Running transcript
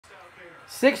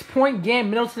6-point game.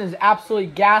 Middleton is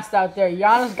absolutely gassed out there.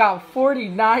 Giannis got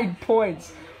 49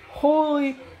 points.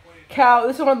 Holy cow.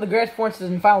 This is one of the greatest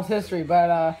performances in finals history,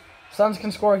 but Suns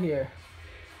can score here.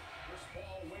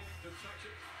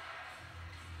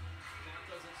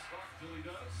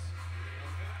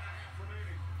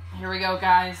 Here we go,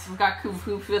 guys. We've got Coop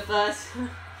Hoop with us.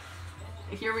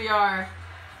 Here we are.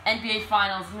 NBA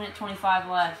Finals, minute 25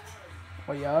 left.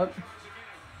 Oh, yup.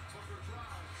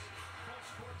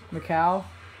 Macau.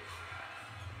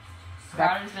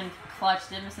 Crowder's been clutch.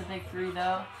 Didn't miss a big three,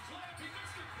 though.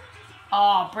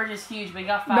 Oh, Bridges huge, but he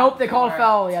got fouled. Nope, they called a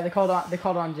foul. Yeah, they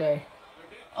called on Jay.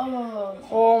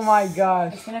 Oh my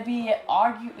gosh. It's gonna be it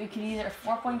could either a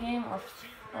 4-point game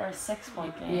or a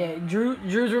 6-point game. Yeah,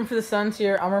 Drew's room for the Suns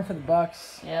here. I'm room for the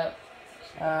Bucks. Yep.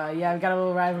 Yeah, I've got a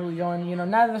little rivalry going. You know,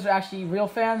 neither of us are actually real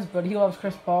fans, but he loves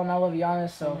Chris Paul and I love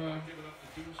Giannis, so.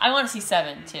 I want to see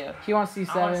 7 too. He wants to see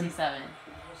 7. I want to see 7.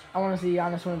 I want to see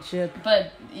Giannis win a chip.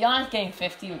 But Giannis getting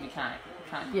 50 would be kind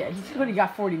of. Yeah, he's already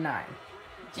got 49.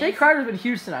 Jay Crowder's been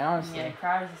huge tonight, honestly. Yeah,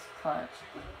 Crowder's clutch.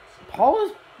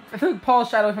 I feel like Paul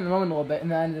shied away from the moment a little bit in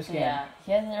the end of this game. Yeah,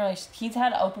 he hasn't really. He's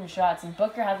had open shots, and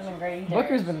Booker hasn't been great either.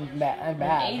 Booker's been bad. And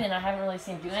Aiden, I haven't really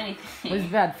seen him do anything. He's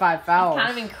had 5 fouls. He's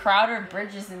kind of been Crowder,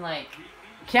 Bridges, and like.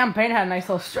 Campaign had a nice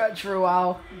little stretch for a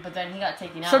while. But then he got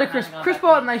taken out. So did Chris. Chris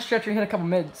Paul had a nice stretch where he hit a couple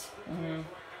mids.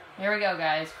 Here we go,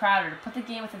 guys. Crowder to put the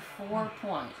game within 4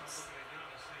 points.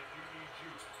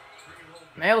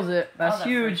 Nails it. That's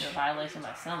huge. Violation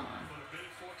by someone.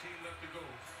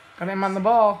 Got him on the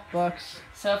ball, Bucks.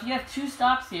 So if you have 2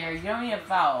 stops here, you don't need a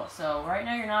foul. So right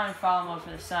now you're not in foul mode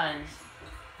for the Suns.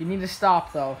 You need to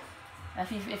stop though.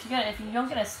 If you don't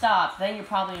get a stop, then you're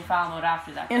probably in foul mode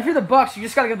after that. And if you're the Bucks, you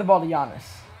just gotta get the ball to Giannis.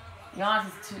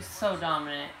 Giannis is so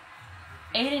dominant.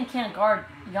 Aiden can't guard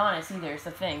Giannis either. It's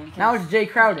the thing. Because now it's Jay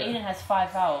Crowder. Aiden has 5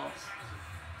 fouls.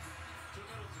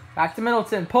 Back to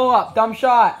Middleton. Pull up. Dumb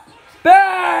shot.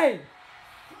 Bang!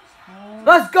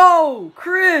 Let's go,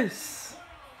 Chris.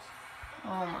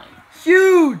 Oh my.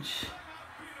 Huge.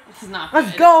 This is not good.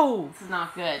 Let's go. This is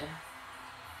not good.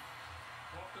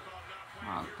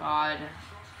 Oh, God.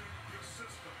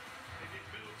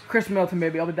 Chris Middleton,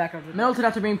 baby. I'll be back after. Middleton,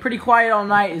 after being pretty quiet all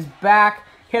night, is back.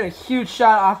 Hit a huge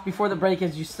shot off before the break,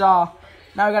 as you saw.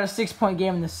 Now we got a 6-point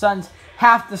game, and the Suns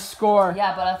have to score.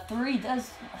 Yeah, but a 3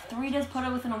 does put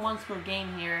it within a 1-score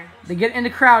game here. They get into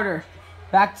Crowder.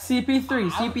 Back to CP3.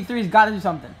 CP3's got to do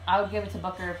something. I would give it to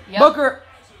Booker. Yep. Booker.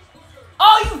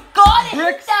 Oh, you got to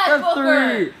Bricks hit that, the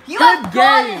Booker. 3. You Good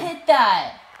got to game. hit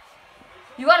that.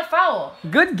 You got a foul.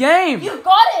 Good game. You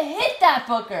got to hit that,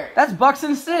 Booker. That's Bucks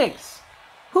and 6.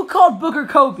 Who called Booker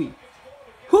Kobe?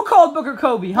 Who called Booker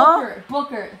Kobe, huh?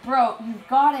 Booker, bro, you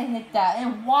gotta hit that.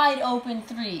 And wide open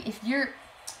 3.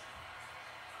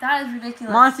 That is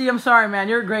ridiculous. Monty, I'm sorry, man.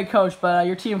 You're a great coach, but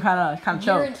your team kind of choked.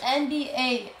 You're an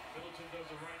NBA.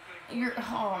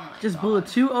 Oh my Just God. blew a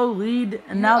 2-0 lead,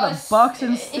 and now the Bucks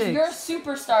and 6. If you're a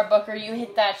superstar, Booker, you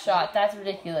hit that shot. That's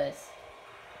ridiculous.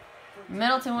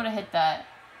 Middleton would have hit that.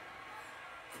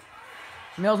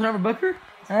 Middleton over Booker?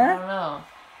 I don't know.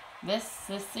 This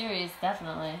series,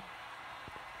 definitely.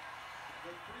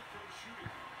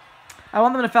 I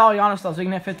want them to foul Giannis, though, so he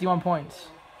can hit 51 points.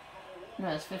 No,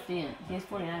 it's 50. He has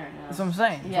 49 right now. That's what I'm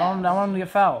saying. Yeah. So I want him to get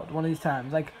fouled one of these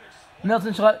times. Like,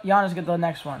 Middleton should let Giannis get the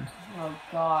next one. Oh,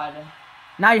 God.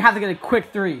 Now you have to get a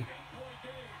quick 3.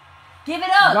 Give it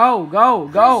up.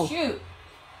 Go.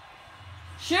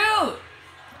 Shoot.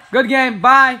 Good game.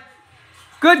 Bye.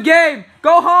 Good game.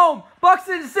 Go home. Bucks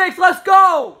in 6. Let's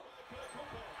go.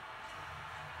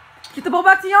 Get the ball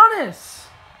back to Giannis.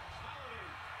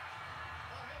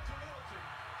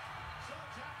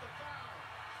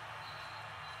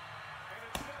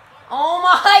 Oh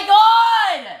my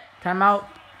God! Timeout.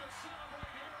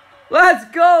 Let's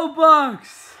go,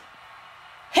 Bucks.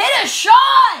 Hit a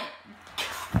shot!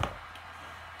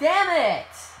 Damn it!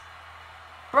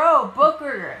 Bro,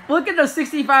 Booker. Look at those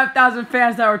 65,000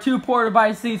 fans that were too poor to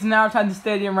buy seats now outside the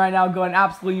stadium right now going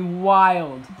absolutely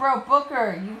wild. Bro,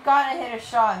 Booker, you've got to hit a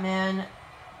shot, man.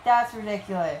 That's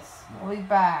ridiculous. We'll be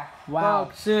back. Wow.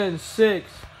 Bucks in 6.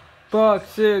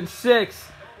 Bucks in 6.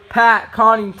 Pat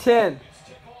Connaughton.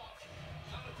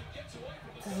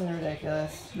 This is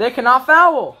ridiculous. They cannot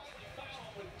foul.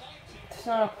 There's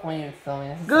not a point in filming.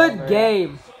 This is Good over.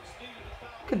 game.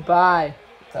 Goodbye.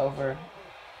 It's over.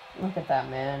 Look at that,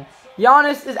 man.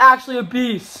 Giannis is actually a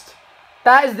beast.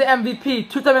 That is the MVP,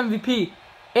 2-time MVP.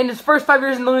 In his first 5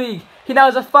 years in the league, he now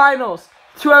has a finals,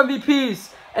 2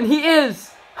 MVPs, and he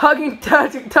is hugging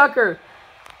Tucker.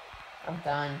 I'm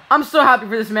done. I'm so happy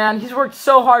for this man. He's worked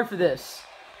so hard for this.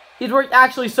 He's worked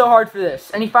actually so hard for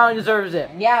this, and he finally deserves it.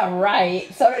 Yeah,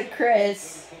 right. So did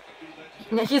Chris.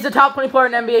 He's the top 20 player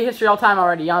in NBA history all time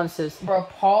already, Giannis is. Bro,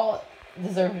 Paul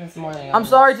deserves this more than Giannis. I'm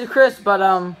sorry to Chris, but,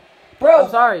 Bro, I'm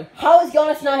sorry. How has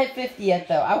Giannis not hit 50 yet,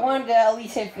 though? I wanted to at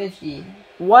least hit 50.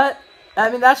 What?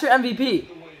 I mean, that's your MVP.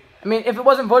 I mean, if it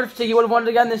wasn't voted for, he would have won it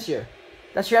again this year.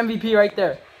 That's your MVP right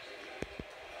there.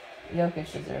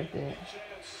 Jokic deserved it.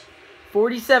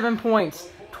 47 points,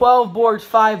 12 boards,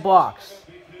 5 blocks.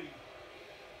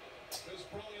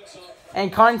 And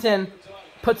Connaughton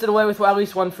puts it away with at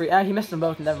least one free. He missed them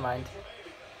both. Never mind.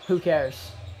 Who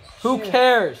cares? Who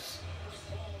cares?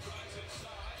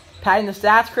 Padding the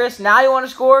stats, Chris. Now you want to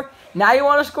score? Now you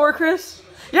want to score, Chris?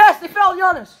 Yes, they fouled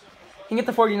Giannis. He can get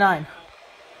the 49.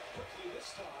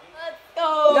 Let's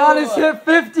go. Giannis hit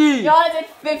 50. Giannis hit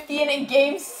 50 in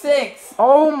Game 6.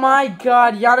 Oh my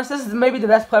God, Giannis! This is maybe the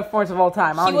best performance of all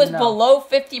time. He was below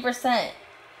 50%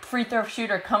 free throw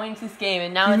shooter coming to this game,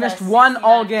 and now he he's missed at one 69%.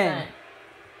 all game.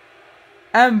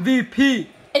 MVP.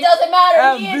 It doesn't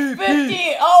matter. He MVP. is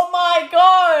 50. Oh my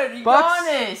God, Bucks.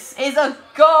 Giannis is a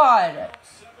god.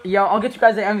 Yo, I'll get you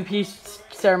guys the MVP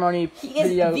ceremony He is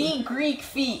video. the Greek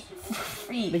freak.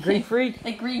 The Greek freak.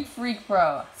 The Greek freak,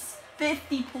 bro.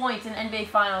 50 points in NBA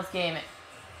Finals game,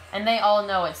 and they all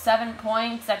know it. 7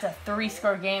 points. That's a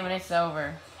 3-score game, and it's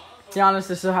over.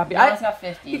 Giannis is so happy. Giannis got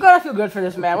 50. You gotta feel good for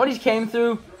this man. What he's came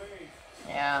through.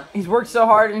 Yeah. He's worked so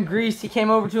hard in Greece. He came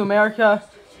over to America.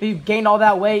 He gained all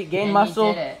that weight, gained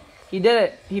muscle. He did it. He did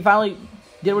it. He finally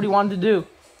did what he wanted to do.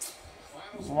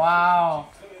 Wow.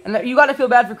 And you gotta feel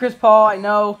bad for Chris Paul. I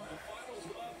know.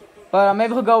 But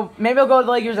maybe he'll go. Maybe he'll go to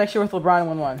the Lakers next year with LeBron and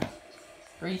win one.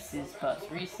 Reese's Puffs.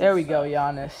 Reese's. There we go,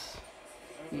 Giannis.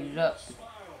 Heat it up.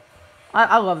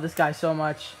 I love this guy so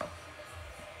much.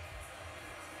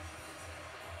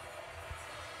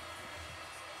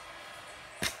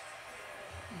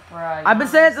 Bruh, I've been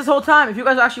saying it this whole time. If you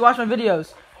guys actually watch my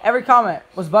videos, every comment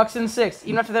was Bucks in 6,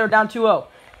 even after they were down 2-0.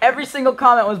 Every single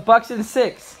comment was Bucks in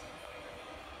 6.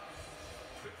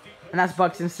 And that's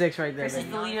Bucks in 6 right there. Chris is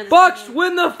the leader of the Bucks team.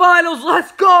 win the finals.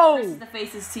 Let's go. Chris is the face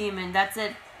of his team, and that's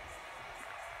it.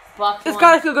 Bucks It's won.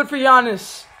 gotta feel good for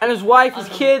Giannis and his wife, his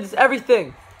kids,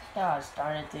 everything. Gosh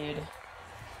darn it, dude.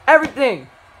 Everything.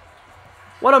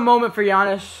 What a moment for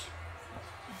Giannis.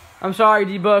 I'm sorry,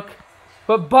 D-Book,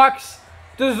 but Bucks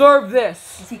deserve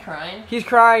this. Is he crying? He's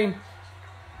crying.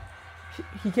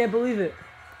 He can't believe it.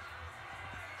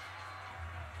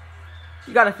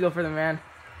 You gotta feel for the man.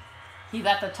 He's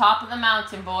at the top of the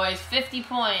mountain, boys. 50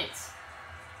 points.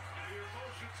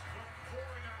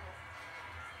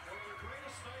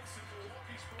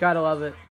 Gotta love it.